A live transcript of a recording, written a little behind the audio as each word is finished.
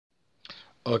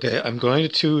Okay, I'm going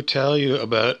to tell you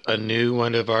about a new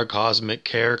one of our cosmic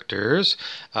characters.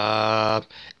 Uh,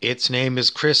 its name is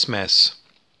Christmas.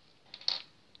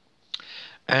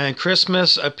 And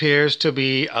Christmas appears to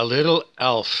be a little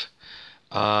elf,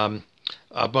 um,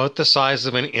 about the size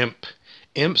of an imp.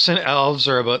 Imps and elves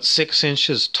are about 6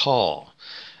 inches tall.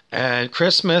 And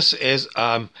Christmas is,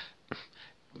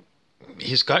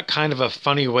 he's got kind of a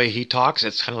funny way he talks.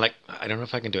 It's kind of like, I don't know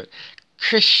if I can do it.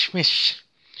 Christmas.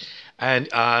 And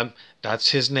that's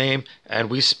his name.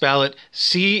 And we spell it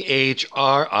Chrismess.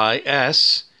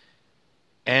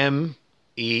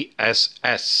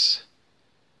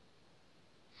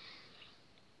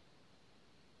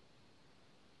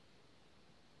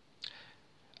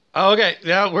 Okay,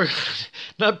 now we're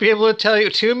not be able to tell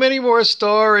you too many more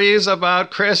stories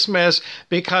about Christmas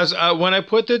because when I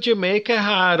put the Jamaica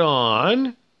hat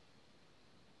on,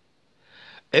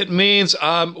 it means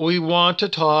we want to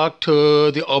talk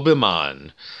to the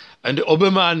Oberman. And the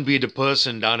Oberman be the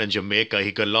person down in Jamaica.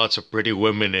 He got lots of pretty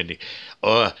women, and the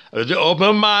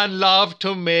Oberman love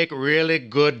to make really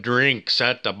good drinks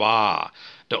at the bar.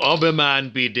 The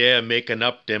Oberman be there making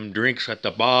up them drinks at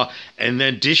the bar and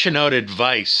then dishing out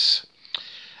advice.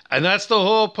 And that's the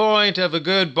whole point of a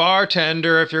good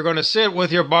bartender. If you're going to sit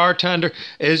with your bartender,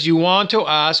 is you want to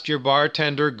ask your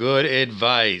bartender good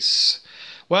advice.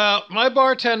 Well, my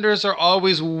bartenders are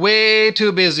always way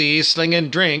too busy slinging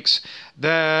drinks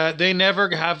that they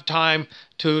never have time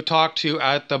to talk to you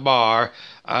at the bar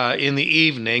in the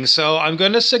evening. So I'm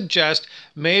going to suggest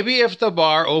maybe if the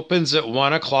bar opens at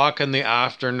 1 o'clock in the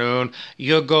afternoon,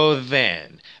 you go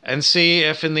then and see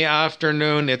if in the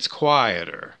afternoon it's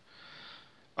quieter.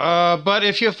 But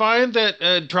if you find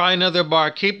that, try another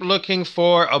bar. Keep looking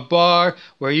for a bar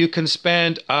where you can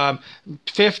spend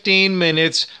 15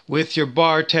 minutes with your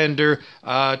bartender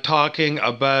talking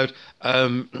about,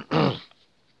 well,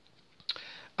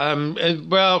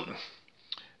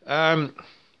 um,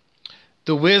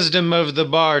 the wisdom of the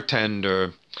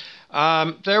bartender.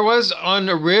 There was on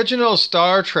original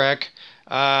Star Trek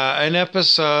an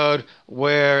episode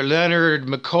where Leonard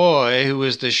McCoy, who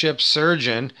was the ship's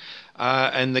surgeon,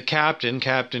 and the captain,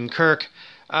 Captain Kirk.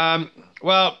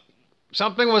 Well,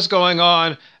 something was going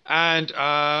on, and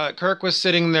Kirk was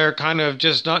sitting there, kind of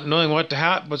just not knowing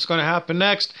what's going to happen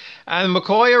next. And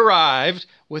McCoy arrived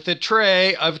with a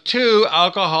tray of two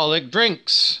alcoholic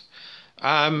drinks.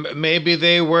 Maybe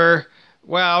they were,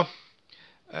 well,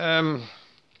 um,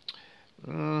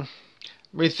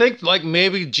 we think like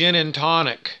maybe gin and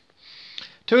tonic.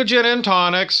 Two gin and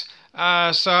tonics.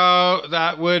 So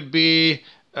that would be.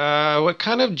 What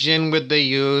kind of gin would they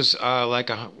use?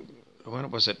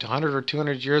 When was it, 100 or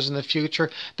 200 years in the future?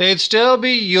 They'd still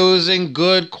be using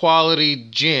good quality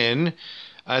gin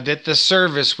that the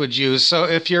service would use. So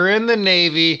if you're in the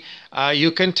Navy,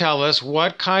 you can tell us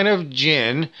what kind of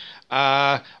gin.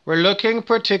 We're looking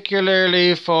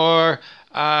particularly for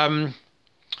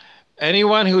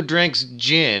anyone who drinks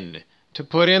gin to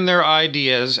put in their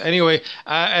ideas. Anyway,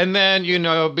 and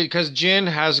then, because gin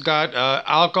has got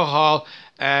alcohol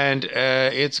and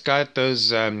it's got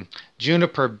those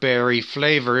juniper berry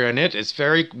flavor in it. It's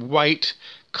very white,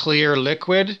 clear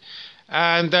liquid.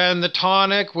 And then the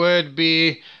tonic would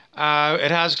be,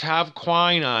 it has to have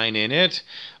quinine in it,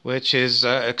 which is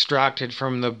extracted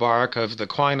from the bark of the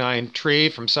quinine tree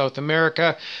from South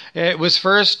America. It was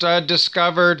first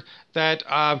discovered that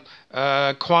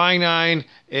quinine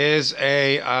is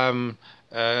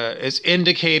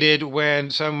indicated when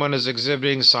someone is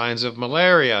exhibiting signs of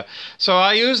malaria. So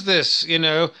I use this.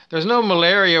 There's no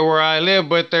malaria where I live,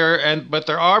 but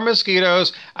there are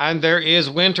mosquitoes, and there is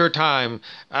winter time.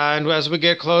 And as we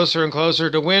get closer and closer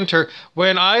to winter,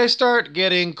 when I start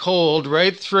getting cold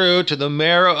right through to the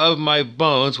marrow of my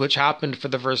bones, which happened for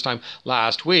the first time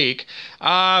last week,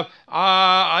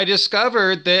 I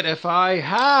discovered that if I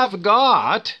have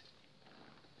got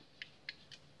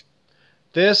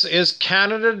this is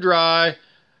Canada Dry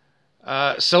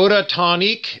Soda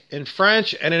Tonic in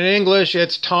French, and in English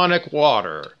it's tonic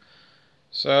water.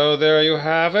 So there you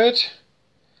have it.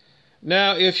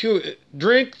 Now, if you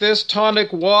drink this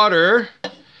tonic water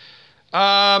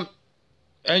and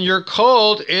you're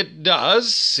cold, it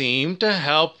does seem to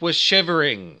help with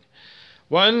shivering.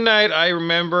 One night I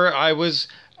remember I was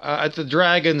at the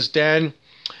Dragon's Den,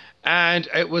 and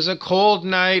it was a cold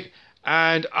night.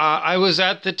 And I was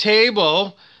at the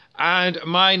table, and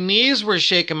my knees were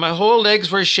shaking. My whole legs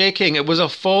were shaking. It was a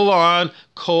full-on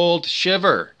cold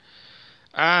shiver.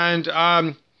 And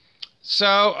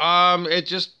so it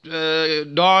just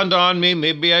dawned on me,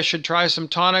 maybe I should try some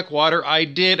tonic water. I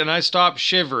did, and I stopped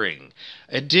shivering.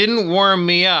 It didn't warm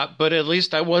me up, but at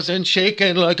least I wasn't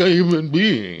shaking like a human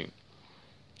being.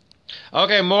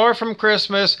 Okay, more from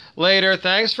Christmas later.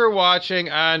 Thanks for watching.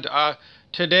 And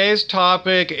today's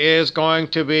topic is going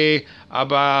to be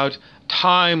about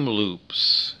time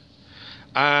loops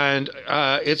and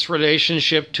its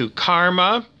relationship to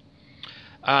karma,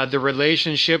 the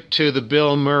relationship to the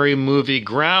Bill Murray movie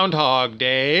Groundhog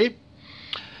Day,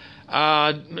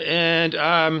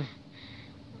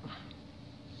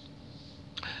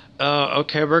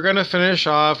 okay, we're going to finish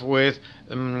off with...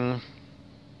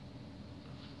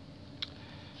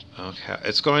 okay,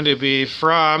 it's going to be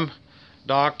from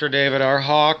Dr. David R.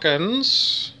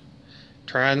 Hawkins,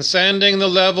 Transcending the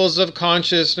Levels of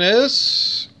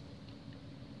Consciousness,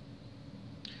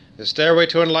 The Stairway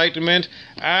to Enlightenment,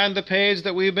 and the page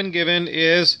that we've been given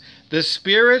is The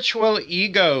Spiritual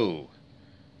Ego.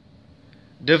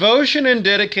 Devotion and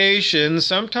dedication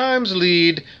sometimes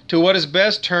lead to what is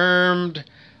best termed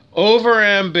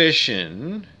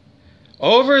overambition,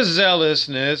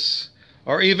 overzealousness,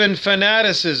 or even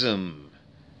fanaticism,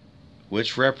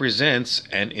 which represents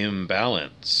an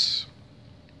imbalance.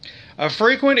 A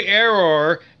frequent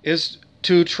error is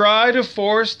to try to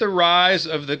force the rise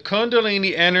of the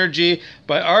Kundalini energy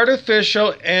by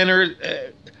artificial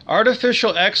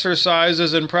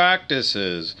exercises and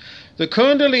practices. The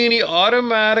Kundalini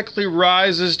automatically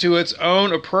rises to its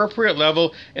own appropriate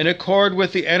level in accord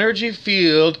with the energy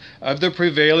field of the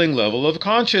prevailing level of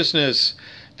consciousness.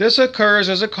 This occurs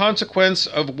as a consequence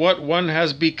of what one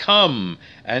has become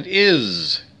and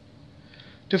is.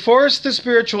 To force the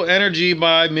spiritual energy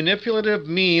by manipulative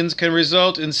means can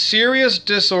result in serious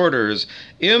disorders,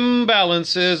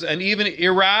 imbalances, and even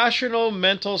irrational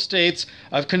mental states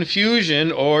of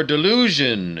confusion or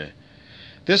delusion.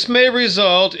 This may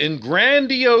result in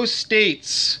grandiose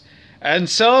states and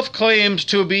self-claimed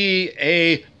to be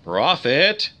a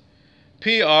prophet,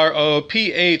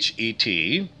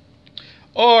 Prophet,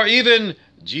 or even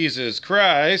Jesus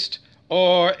Christ,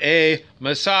 or a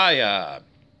Messiah.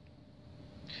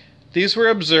 These were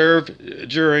observed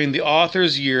during the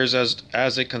author's years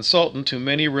as a consultant to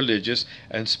many religious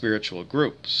and spiritual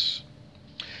groups.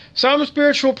 Some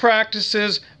spiritual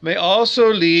practices may also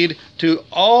lead to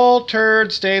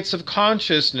altered states of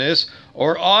consciousness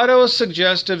or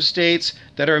auto-suggestive states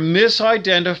that are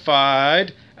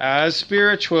misidentified as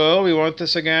spiritual. We want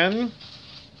this again.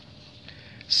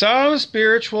 Some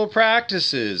spiritual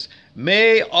practices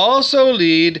may also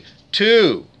lead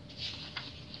to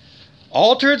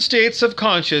altered states of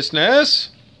consciousness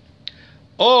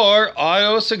or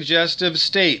auto-suggestive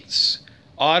states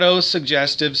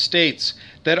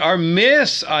that are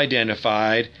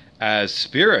misidentified as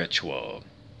spiritual.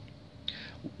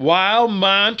 While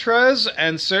mantras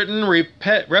and certain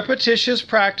repetitious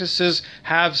practices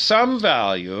have some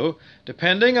value,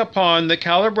 depending upon the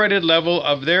calibrated level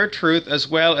of their truth as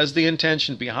well as the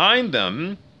intention behind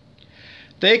them,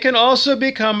 they can also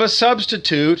become a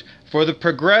substitute for the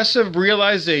progressive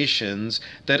realizations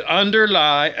that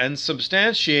underlie and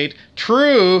substantiate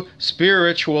true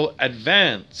spiritual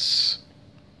advance.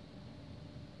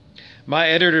 My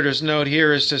editor's note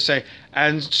here is to say,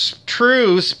 and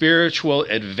true spiritual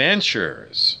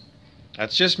adventures.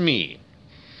 That's just me.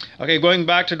 Okay, going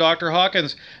back to Dr.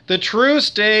 Hawkins, the true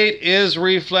state is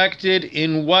reflected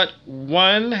in what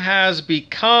one has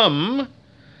become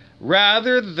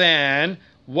rather than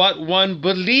what one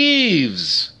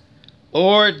believes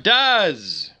or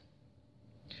does.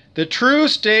 The true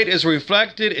state is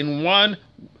reflected in what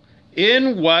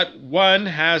one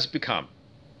has become.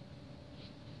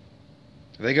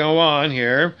 They go on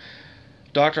here.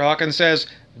 Dr. Hawkins says,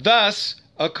 thus,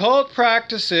 occult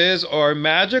practices or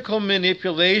magical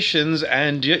manipulations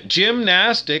and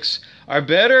gymnastics are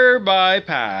better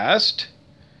bypassed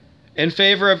in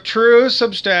favor of true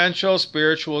substantial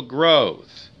spiritual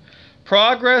growth.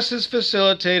 Progress is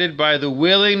facilitated by the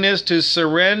willingness to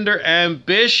surrender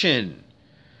ambition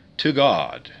to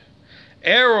God.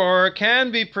 Error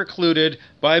can be precluded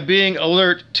by being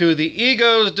alert to the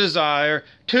ego's desire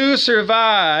to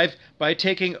survive by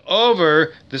taking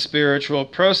over the spiritual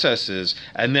processes.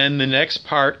 And then the next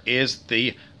part is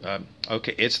it's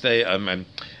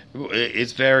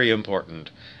very important.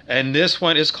 And this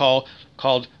one is called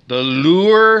The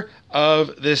Lure of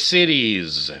the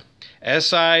Siddhis.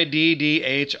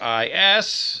 Siddhis.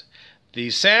 The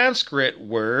Sanskrit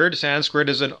word, Sanskrit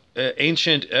is an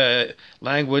ancient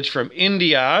language from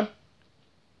India,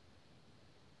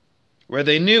 where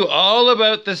they knew all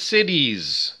about the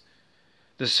siddhis,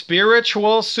 the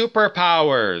spiritual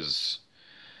superpowers.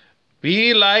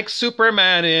 Be like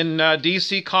Superman in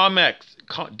DC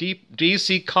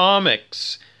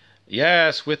Comics.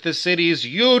 Yes, with the cities,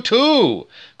 you too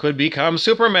could become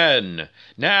supermen.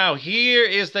 Now, here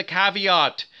is the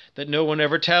caveat that no one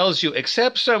ever tells you,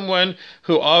 except someone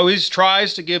who always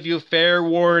tries to give you fair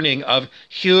warning of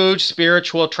huge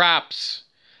spiritual traps.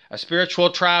 A spiritual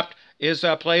trap is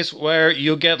a place where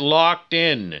you get locked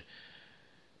in,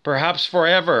 perhaps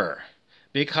forever,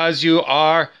 because you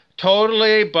are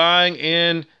totally buying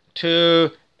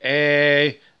into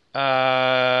a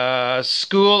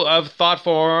school of thought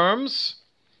forms,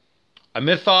 a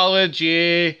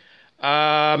mythology,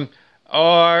 or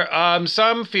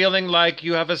some feeling like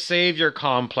you have a savior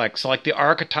complex. Like the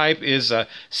archetype is a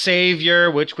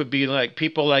savior, which would be like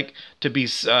people like to be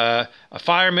a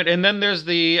fireman. And then there's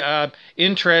the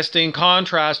interesting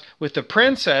contrast with the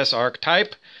princess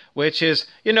archetype, which is,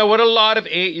 what a lot of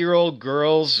 8-year-old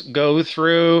girls go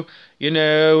through,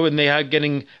 and they are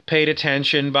getting paid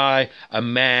attention by a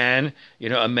man.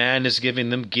 A man is giving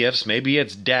them gifts. Maybe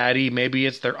it's daddy, maybe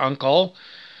it's their uncle.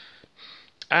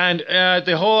 And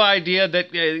the whole idea that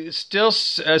still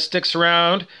sticks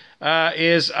around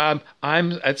is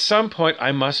at some point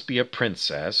I must be a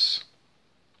princess.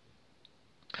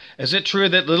 Is it true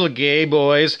that little gay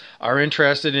boys are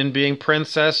interested in being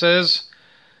princesses?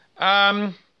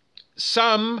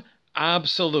 Some,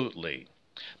 absolutely.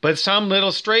 But some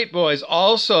little straight boys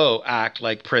also act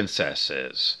like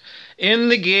princesses. In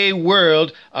the gay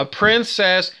world, a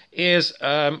princess is,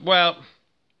 a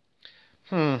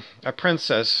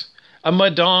princess, a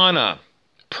Madonna.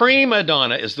 Prima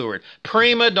donna is the word.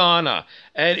 Prima donna.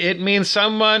 And it means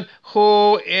someone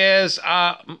who is,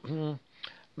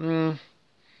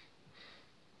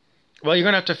 well, you're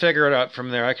going to have to figure it out from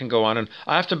there. I can go on, and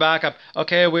I have to back up.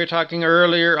 Okay, we were talking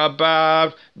earlier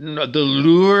about the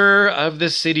lure of the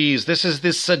cities. This is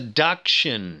the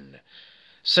seduction.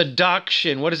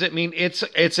 Seduction, what does it mean? It's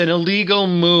an illegal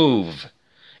move.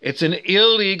 It's an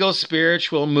illegal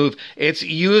spiritual move. It's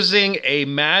using a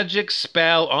magic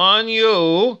spell on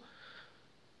you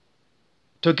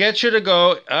to get you to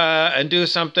go and do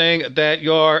something that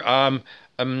your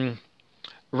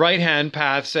right-hand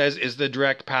path says is the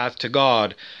direct path to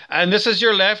God. And this is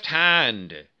your left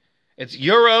hand. It's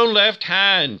your own left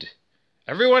hand.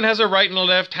 Everyone has a right and a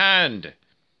left hand.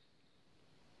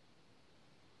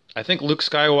 I think Luke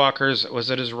Skywalker's, was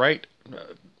it his right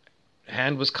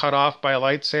hand was cut off by a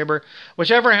lightsaber?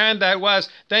 Whichever hand that was,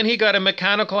 then he got a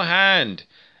mechanical hand.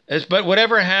 But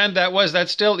whatever hand that was,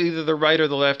 that's still either the right or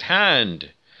the left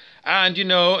hand. And,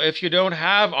 if you don't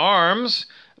have arms,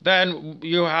 then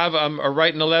you have a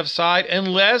right and a left side,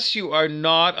 unless you are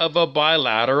not of a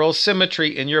bilateral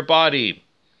symmetry in your body.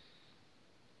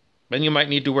 Then you might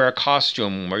need to wear a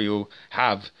costume where you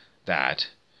have that.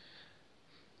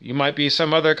 You might be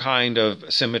some other kind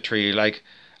of symmetry, like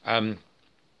an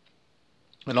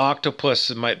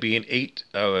octopus might be an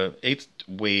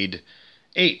eight-weighted,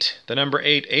 the number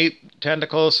 8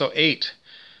 tentacles, so 8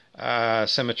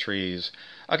 symmetries.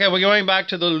 Okay, we're going back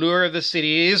to the lure of the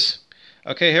cities.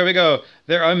 Okay, here we go.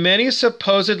 There are many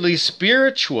supposedly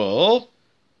spiritual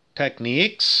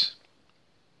techniques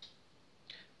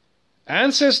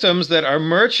and systems that are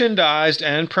merchandised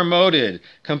and promoted,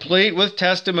 complete with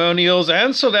testimonials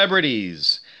and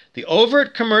celebrities. The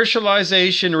overt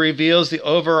commercialization reveals the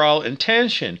overall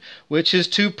intention, which is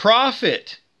to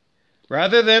profit,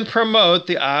 rather than promote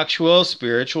the actual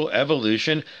spiritual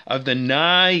evolution of the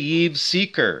naive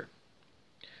seeker.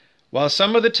 While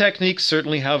some of the techniques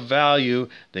certainly have value,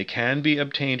 they can be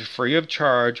obtained free of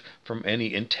charge from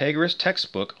any integrous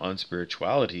textbook on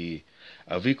spirituality.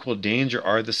 Of equal danger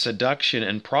are the seduction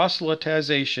and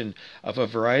proselytization of a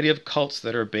variety of cults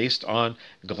that are based on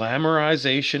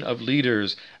glamorization of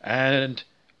leaders.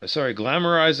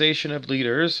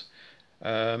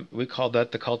 We call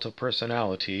that the cult of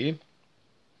personality.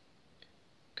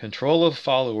 Control of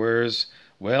followers,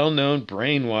 well-known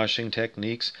brainwashing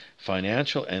techniques,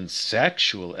 financial and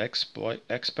sexual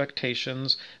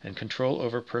expectations, and control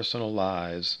over personal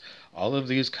lives. All of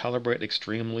these calibrate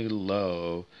extremely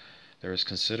low. There is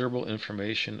considerable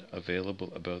information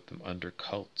available about them under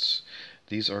cults.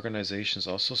 These organizations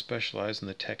also specialize in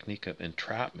the technique of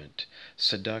entrapment,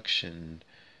 seduction,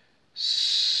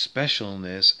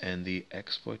 specialness, and the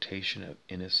exploitation of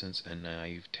innocence and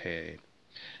naivete.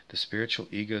 The spiritual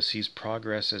ego sees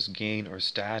progress as gain or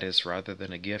status rather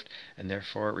than a gift, and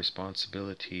therefore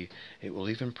responsibility. It will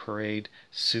even parade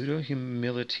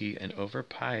pseudo-humility and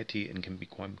over-piety and can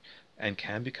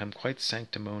become quite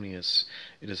sanctimonious.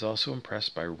 It is also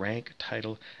impressed by rank,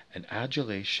 title, and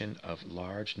adulation of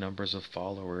large numbers of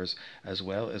followers, as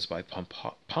well as by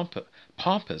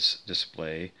pompous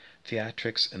display,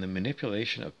 theatrics, and the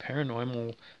manipulation of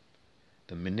paranormal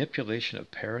the manipulation of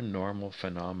paranormal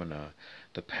phenomena.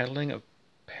 The peddling of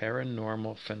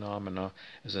paranormal phenomena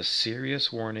is a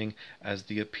serious warning, as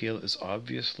the appeal is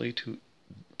obviously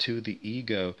to the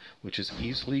ego, which is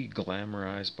easily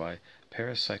glamorized by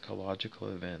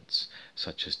parapsychological events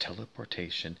such as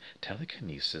teleportation,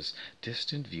 telekinesis,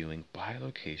 distant viewing,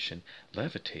 bilocation,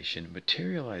 levitation,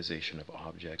 materialization of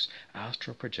objects,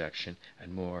 astral projection,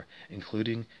 and more,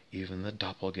 including even the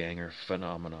doppelganger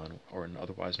phenomenon, or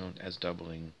otherwise known as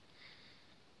doubling.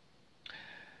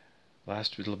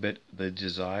 Last little bit, the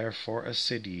desire for a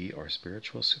siddhi, or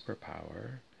spiritual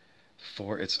superpower,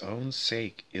 for its own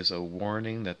sake, is a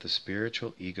warning that the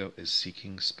spiritual ego is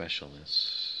seeking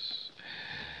specialness.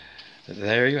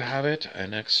 There you have it,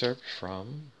 an excerpt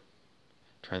from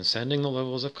Transcending the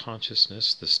Levels of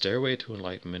Consciousness, The Stairway to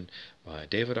Enlightenment by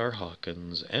David R.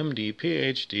 Hawkins, MD,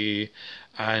 PhD,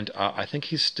 and I think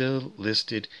he's still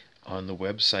listed on the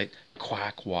website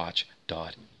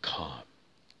quackwatch.com.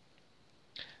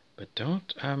 But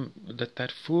don't let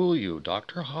that fool you.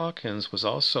 Dr. Hawkins was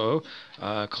also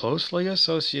closely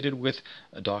associated with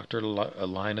Dr.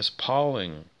 Linus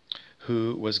Pauling,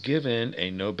 who was given a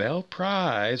Nobel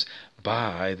Prize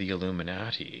by the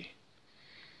Illuminati.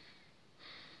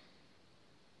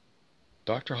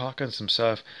 Dr. Hawkins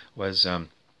himself was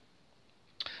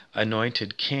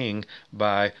anointed king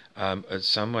by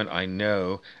someone I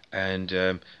know,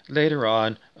 and later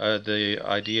on the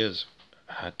ideas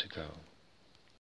had to go.